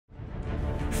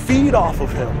feed off of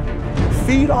him.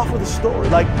 Feed off of the story.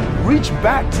 Like, reach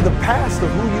back to the past of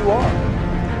who you are.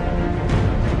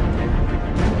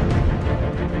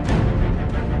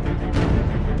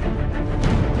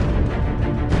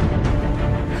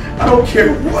 I don't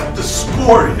care what the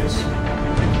score is.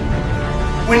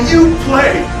 When you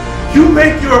play, you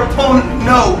make your opponent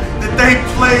know that they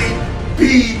played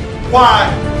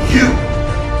BYU.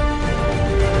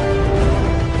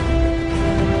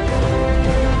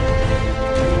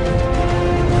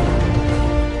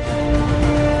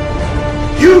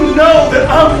 You know that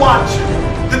I'm watching,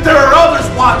 that there are others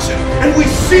watching, and we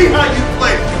see how you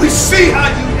play, we see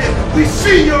how you hit, we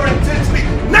see your intensity.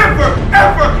 Never,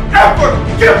 ever, ever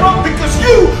give up, because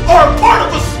you are a part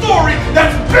of a story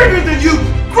that's bigger than you,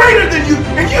 greater than you,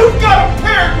 and you've got a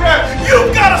paragraph, you've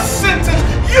got a sentence,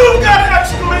 you've got an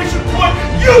exclamation point,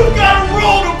 you've got a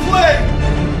role to play.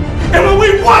 And when we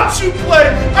watch you play,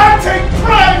 I take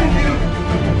pride